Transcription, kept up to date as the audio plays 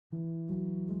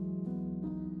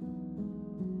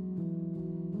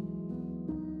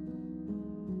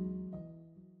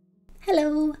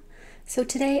Hello! So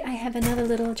today I have another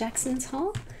little Jackson's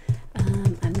haul.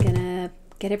 I'm gonna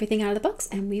get everything out of the box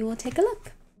and we will take a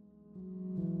look.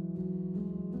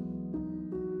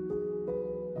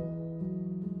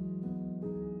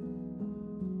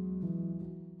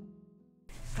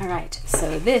 Alright,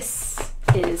 so this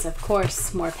is of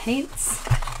course more paints,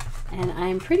 and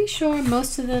I'm pretty sure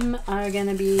most of them are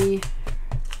gonna be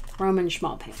Roman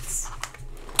Szmal paints.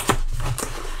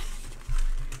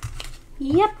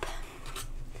 Yep.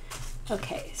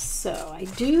 Okay, so I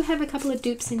do have a couple of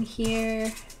dupes in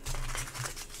here,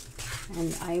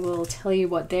 and I will tell you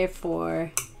what they're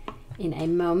for in a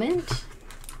moment.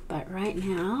 But right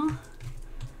now,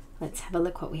 let's have a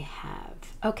look what we have.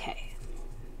 Okay,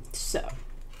 so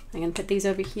I'm gonna put these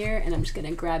over here and I'm just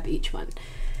gonna grab each one.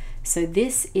 So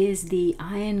this is the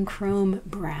Iron Chrome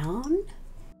Brown.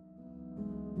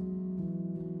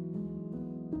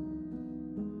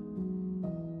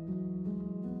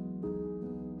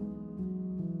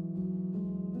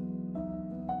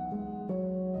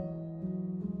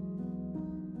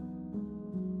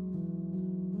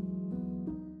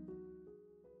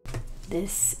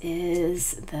 This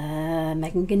is the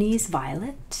Manganese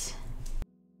Violet.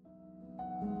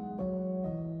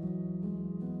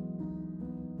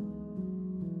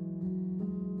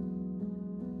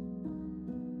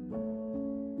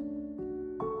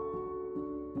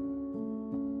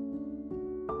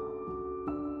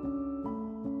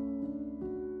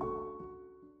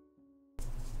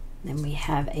 Then we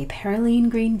have a Perylene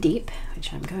Green Deep,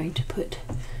 which I'm going to put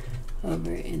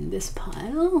over in this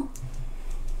pile.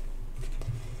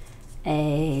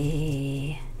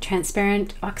 A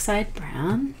transparent Oxide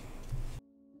Brown.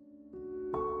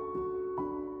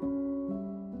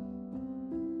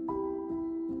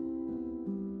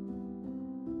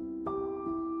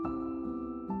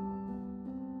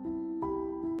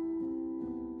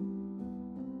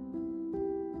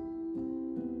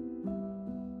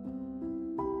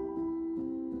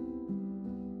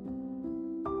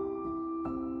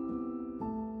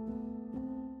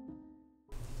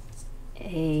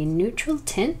 A neutral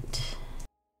tint.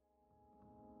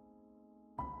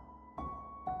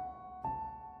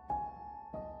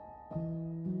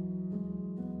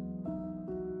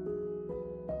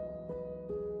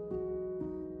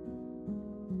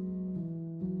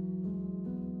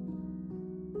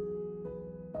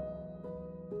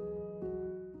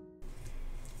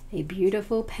 A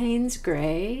beautiful Payne's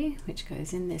Gray, which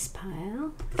goes in this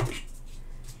pile.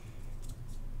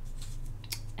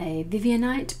 A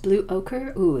Vivianite Blue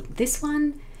Ochre. Ooh, this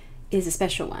one is a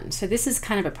special one. So this is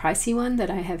kind of a pricey one that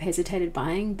I have hesitated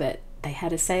buying, but they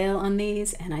had a sale on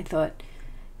these and I thought,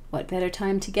 what better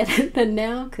time to get it than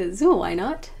now? Because, oh, why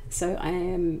not? So I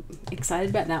am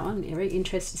excited about that one. Very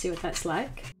interested to see what that's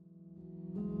like.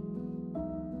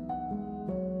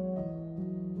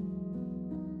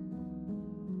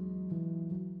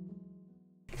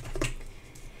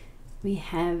 We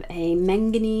have a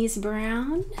Manganese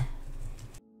Brown.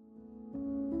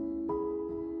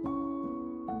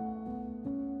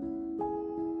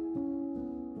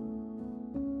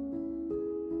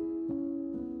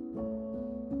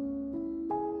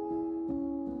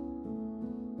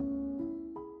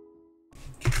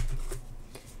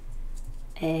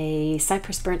 A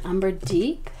Cypress Burnt Umber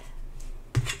Deep,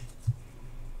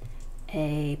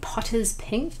 a Potter's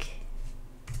Pink,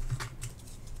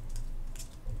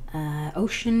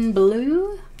 Ocean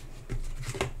Blue,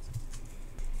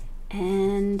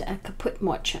 and a Caput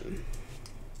Mortuum.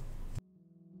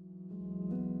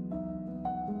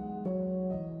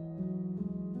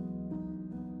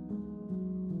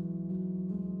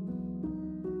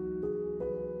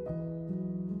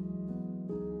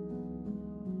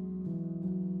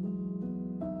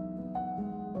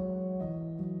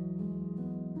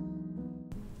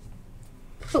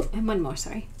 Oh, and one more,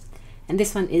 sorry. And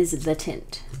this one is the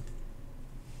Tint.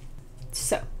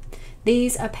 So,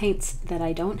 these are paints that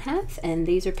I don't have, and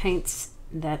these are paints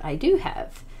that I do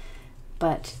have.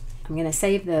 But I'm gonna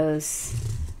save those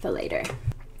for later.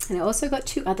 And I also got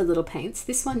two other little paints.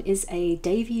 This one is a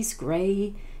Davy's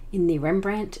Grey in the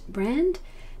Rembrandt brand.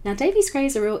 Now, Davy's Grey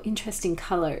is a real interesting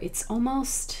color. It's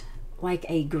almost like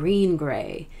a green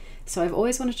gray. So I've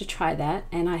always wanted to try that,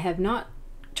 and I have not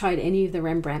tried any of the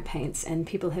Rembrandt paints, and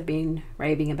people have been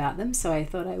raving about them, so I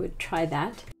thought I would try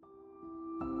that.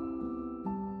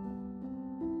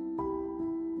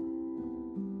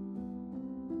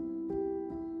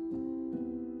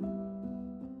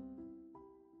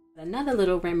 Another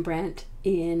little Rembrandt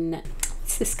in,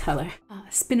 what's this color?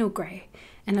 Spinal Grey,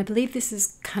 and I believe this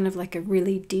is kind of like a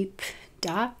really deep,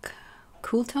 dark,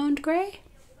 cool toned grey.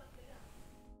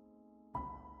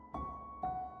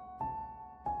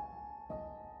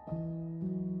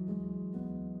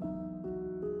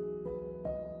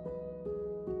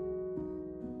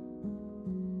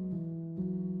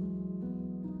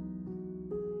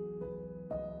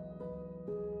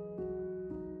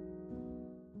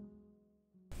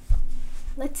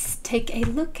 let's take a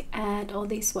look at all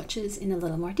these swatches in a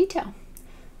little more detail.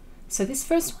 So this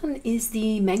first one is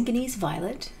the Manganese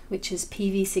Violet, which is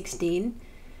PV16.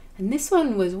 And this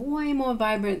one was way more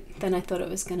vibrant than I thought it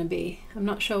was going to be. I'm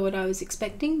not sure what I was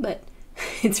expecting, but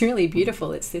it's really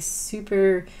beautiful. It's this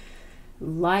super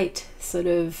light, sort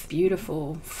of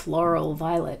beautiful floral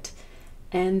violet.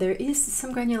 And there is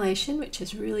some granulation, which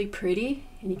is really pretty.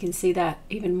 And you can see that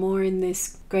even more in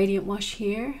this gradient wash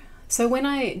here. So when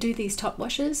I do these top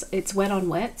washes, it's wet on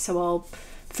wet. So I'll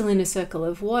fill in a circle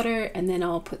of water and then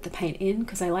I'll put the paint in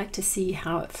because I like to see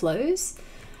how it flows.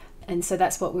 And so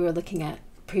that's what we were looking at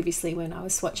previously when I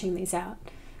was swatching these out.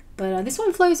 But this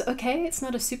one flows okay. It's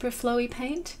not a super flowy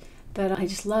paint, but I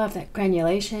just love that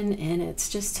granulation and it's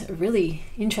just a really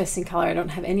interesting color. I don't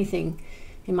have anything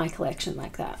in my collection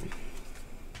like that.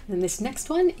 And this next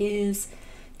one is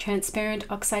Transparent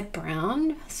Oxide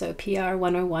Brown, so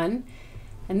PR101.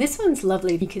 And this one's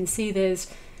lovely. You can see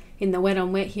there's, in the wet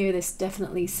on wet here, there's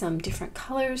definitely some different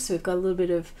colors. So we've got a little bit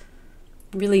of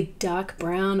really dark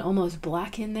brown, almost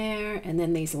black in there, and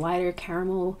then these lighter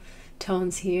caramel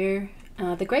tones here.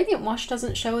 The gradient wash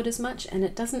doesn't show it as much, and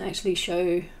it doesn't actually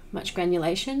show much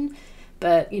granulation,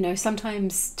 but you know,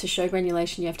 sometimes to show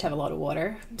granulation you have to have a lot of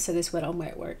water. So this wet on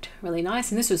wet worked really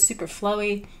nice, and this was super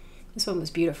flowy. This one was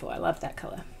beautiful. I love that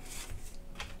color.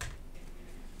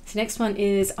 So next one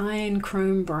is Iron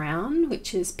Chrome Brown,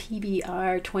 which is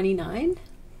PBR29.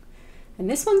 And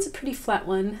this one's a pretty flat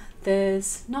one.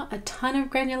 There's not a ton of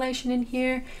granulation in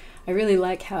here. I really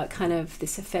like how it kind of,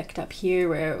 this effect up here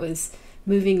where it was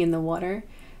moving in the water.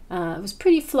 It was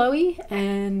pretty flowy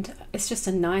and it's just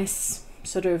a nice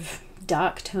sort of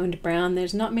dark toned brown.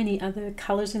 There's not many other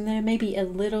colors in there, maybe a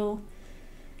little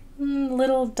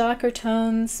darker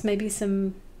tones, maybe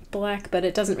some black, but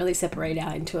it doesn't really separate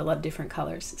out into a lot of different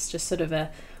colors. It's just sort of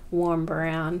a warm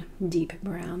brown, deep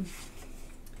brown.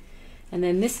 And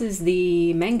then this is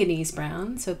the Manganese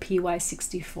Brown, so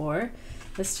PY64.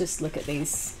 Let's just look at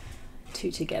these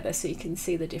two together so you can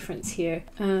see the difference here.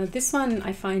 This one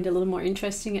I find a little more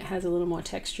interesting. It has a little more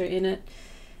texture in it.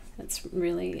 That's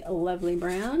really a lovely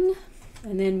brown.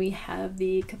 And then we have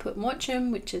the Caput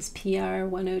Mortuum, which is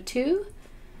PR102.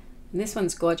 And this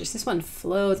one's gorgeous. This one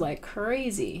flowed like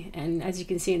crazy. And as you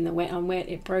can see in the wet on wet,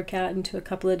 it broke out into a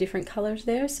couple of different colors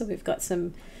there. So we've got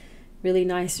some really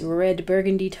nice red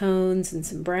burgundy tones and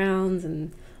some browns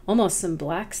and almost some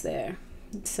blacks there.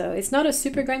 So it's not a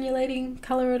super granulating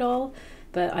color at all,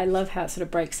 but I love how it sort of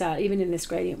breaks out. Even in this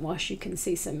gradient wash, you can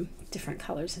see some different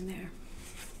colors in there.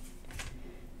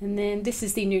 And then this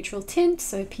is the neutral tint,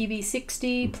 so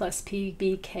PV60 plus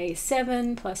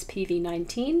PBK7 plus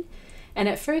PV19. And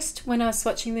at first, when I was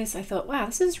swatching this, I thought, wow,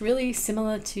 this is really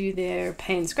similar to their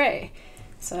Payne's Grey.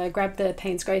 So I grabbed the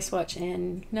Payne's Grey swatch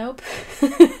and nope,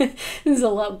 this is a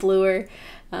lot bluer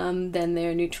than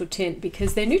their neutral tint,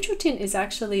 because their neutral tint is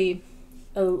actually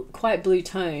quite blue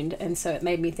toned, and so it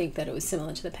made me think that it was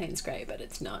similar to the Payne's Grey, but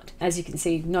it's not. As you can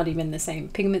see, not even the same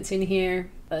pigments in here.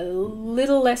 A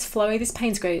little less flowy. This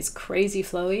Payne's Grey is crazy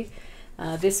flowy.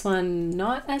 This one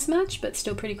not as much, but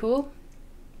still pretty cool.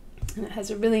 And it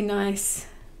has a really nice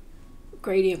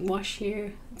gradient wash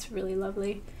here. It's really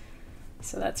lovely.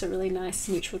 So that's a really nice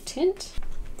neutral tint.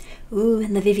 Ooh,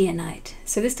 and the Vivianite.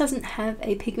 So this doesn't have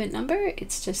a pigment number,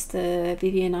 it's just the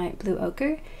Vivianite Blue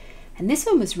Ochre. And this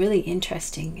one was really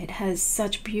interesting. It has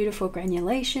such beautiful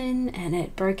granulation and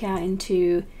it broke out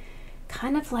into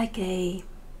kind of like a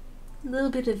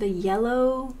little bit of a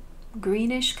yellow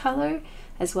greenish color,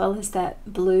 as well as that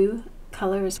blue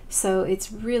colors. So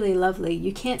it's really lovely.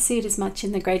 You can't see it as much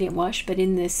in the gradient wash, but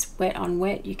in this wet on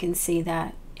wet you can see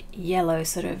that yellow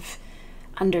sort of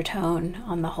undertone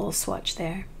on the whole swatch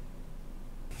there.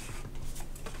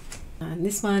 And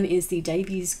this one is the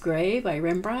Davy's Grey by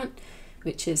Rembrandt,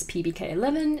 which is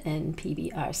PBK11 and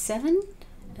PBR7.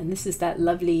 And this is that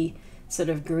lovely sort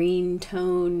of green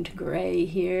toned gray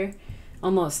here.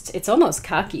 It's almost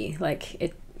khaki. Like,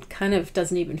 it kind of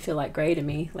doesn't even feel like gray to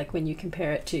me, like when you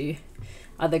compare it to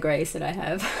other grays that I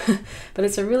have. But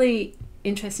it's a really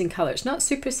interesting color. It's not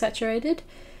super saturated,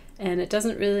 and it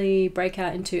doesn't really break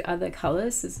out into other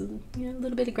colors. There's a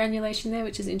little bit of granulation there,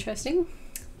 which is interesting,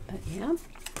 but yeah.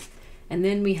 And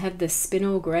then we have the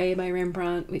Spinal Grey by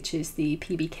Rembrandt, which is the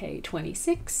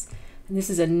PBK26. And this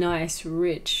is a nice,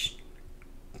 rich,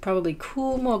 probably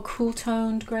more cool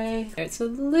toned gray. It's a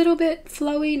little bit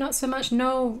flowy, not so much,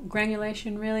 no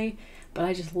granulation really, but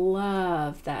I just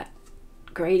love that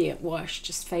gradient wash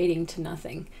just fading to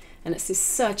nothing. And it's just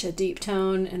such a deep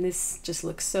tone, and this just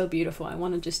looks so beautiful. I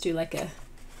want to just do like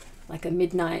a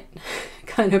midnight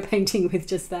kind of painting with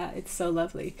just that. It's so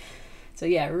lovely. So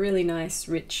yeah, really nice,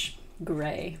 rich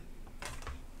gray.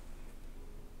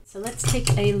 So let's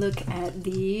take a look at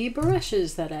the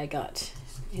brushes that I got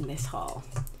in this haul.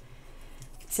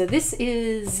 So this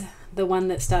is the one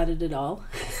that started it all.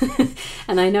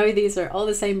 And I know these are all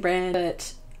the same brand,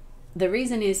 but the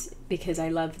reason is because I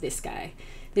love this guy.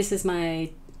 This is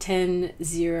my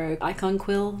 10-0 Icon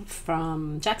Quill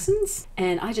from Jackson's,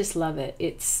 and I just love it.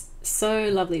 It's so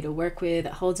lovely to work with.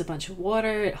 It holds a bunch of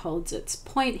water, it holds its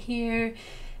point here.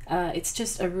 It's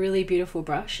just a really beautiful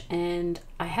brush, and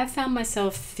I have found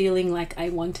myself feeling like I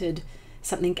wanted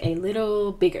something a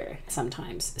little bigger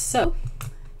sometimes. So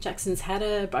Jackson's had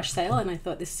a brush sale, and I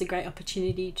thought this is a great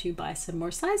opportunity to buy some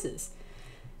more sizes.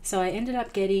 So I ended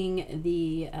up getting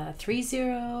the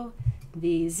 3-0,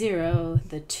 the 0,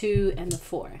 the 2, and the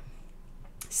 4.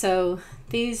 So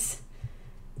these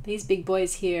big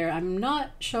boys here, I'm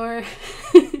not sure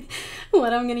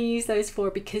what I'm going to use those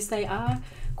for, because they are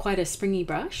quite a springy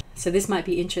brush. So this might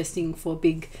be interesting for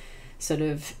big sort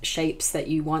of shapes that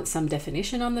you want some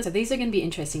definition on this. So these are going to be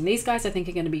interesting. These guys I think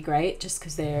are going to be great just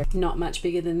because they're not much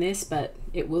bigger than this, but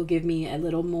it will give me a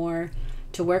little more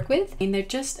to work with. And they're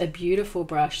just a beautiful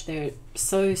brush. They're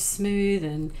so smooth,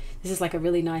 and this is like a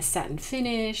really nice satin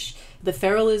finish. The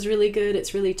ferrule is really good.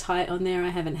 It's really tight on there. I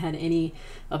haven't had any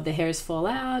of the hairs fall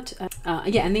out.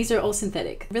 Yeah, and these are all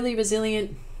synthetic. Really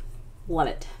resilient. Love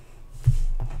it.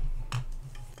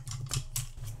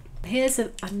 Here's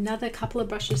another couple of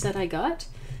brushes that I got.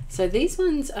 So these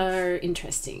ones are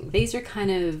interesting. These are kind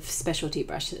of specialty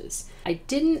brushes. I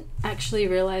didn't actually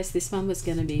realize this one was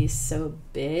going to be so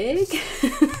big,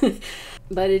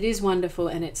 but it is wonderful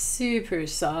and it's super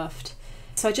soft.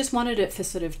 So I just wanted it for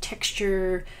sort of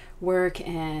texture work,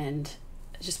 and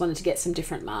I just wanted to get some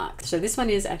different marks. So this one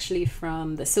is actually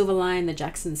from the Silver Line, the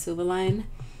Jackson Silver Line.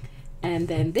 And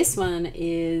then this one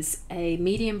is a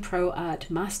Medium Pro Art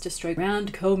Masterstroke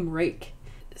Round Comb Rake.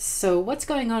 So what's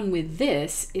going on with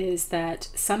this is that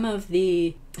some of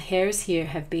the hairs here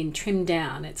have been trimmed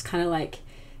down. It's kind of like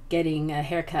getting a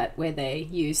haircut where they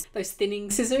use those thinning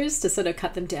scissors to sort of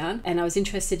cut them down. And I was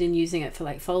interested in using it for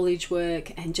like foliage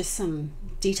work and just some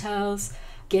details.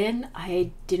 Again,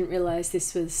 I didn't realize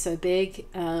this was so big.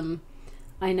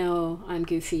 I know I'm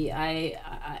goofy.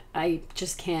 I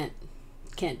just can't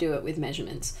do it with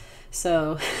measurements.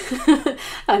 So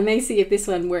I may see if this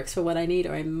one works for what I need,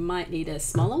 or I might need a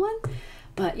smaller one.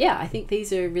 But yeah, I think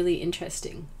these are really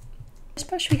interesting. This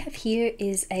brush we have here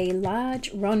is a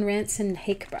large Ron Ranson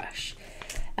Hake brush.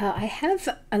 I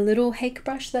have a little Hake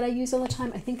brush that I use all the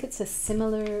time. I think it's a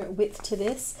similar width to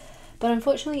this, but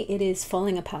unfortunately it is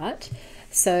falling apart.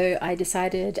 So I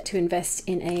decided to invest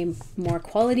in a more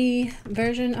quality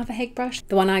version of a Hake brush.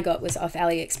 The one I got was off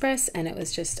AliExpress, and it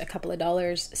was just a couple of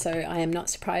dollars, so I am not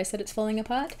surprised that it's falling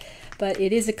apart. But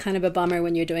it is a kind of a bummer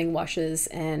when you're doing washes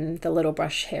and the little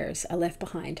brush hairs are left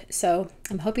behind. So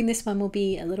I'm hoping this one will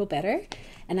be a little better,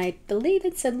 and I believe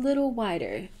it's a little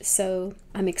wider. So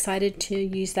I'm excited to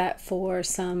use that for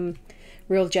some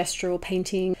real gestural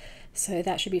painting. So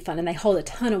that should be fun, and they hold a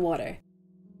ton of water.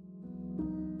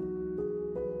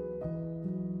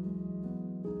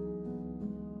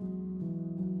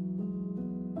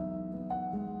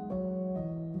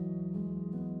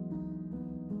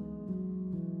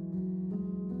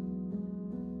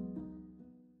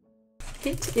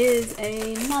 It is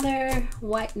another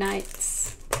White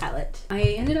Nights palette. I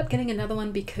ended up getting another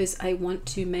one because I want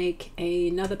to make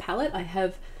another palette. I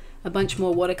have a bunch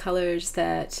more watercolors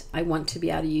that I want to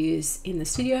be able to use in the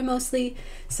studio mostly.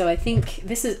 So I think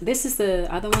this is the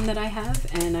other one that I have,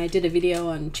 and I did a video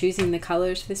on choosing the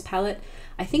colors for this palette.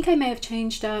 I think I may have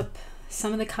changed up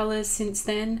some of the colors since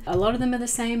then. A lot of them are the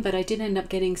same, but I did end up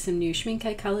getting some new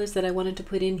Schmincke colors that I wanted to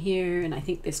put in here, and I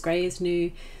think this gray is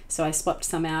new, so I swapped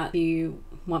some out. If you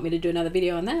want me to do another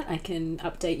video on that, I can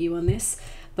update you on this.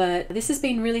 But this has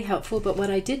been really helpful. But what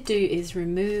I did do is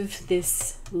remove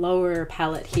this lower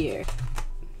palette here.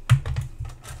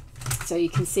 So you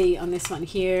can see on this one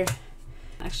here,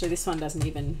 actually this one doesn't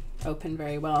even open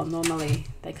very well. Normally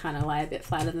they kind of lie a bit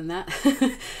flatter than that.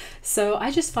 So I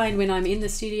just find when I'm in the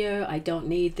studio, I don't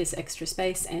need this extra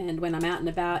space, and when I'm out and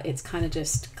about, it's kind of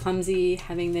just clumsy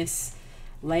having this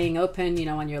laying open, you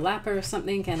know, on your lap or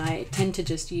something, and I tend to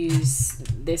just use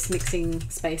this mixing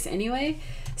space anyway.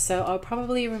 So I'll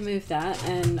probably remove that,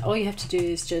 and all you have to do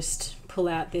is just pull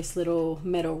out this little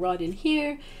metal rod in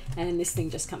here, and this thing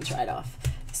just comes right off.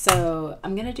 So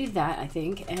I'm gonna do that, I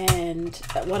think. And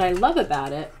what I love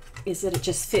about it is that it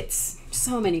just fits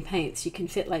so many paints. You can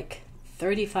fit like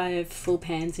 35 full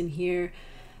pans in here,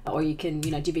 or you can,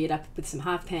 you know, divvy it up with some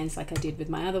half pans like I did with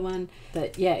my other one.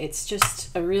 But yeah, it's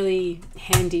just a really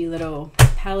handy little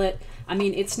palette. I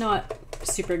mean, it's not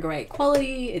super great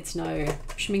quality. It's no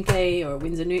Schmincke or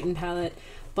Winsor Newton palette,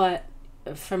 but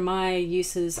for my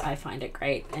uses I find it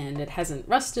great, and it hasn't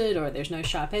rusted or there's no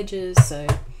sharp edges, so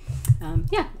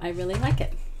yeah, I really like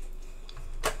it.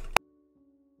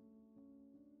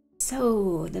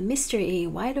 So the mystery,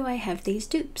 why do I have these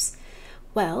dupes?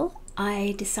 Well,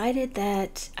 I decided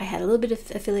that I had a little bit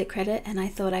of affiliate credit and I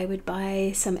thought I would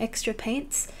buy some extra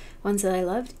paints, ones that I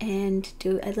loved, and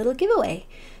do a little giveaway.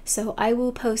 So I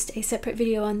will post a separate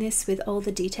video on this with all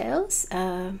the details.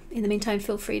 In the meantime,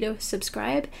 feel free to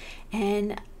subscribe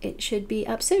and it should be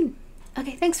up soon.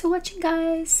 Okay, thanks for watching,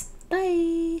 guys.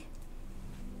 Bye.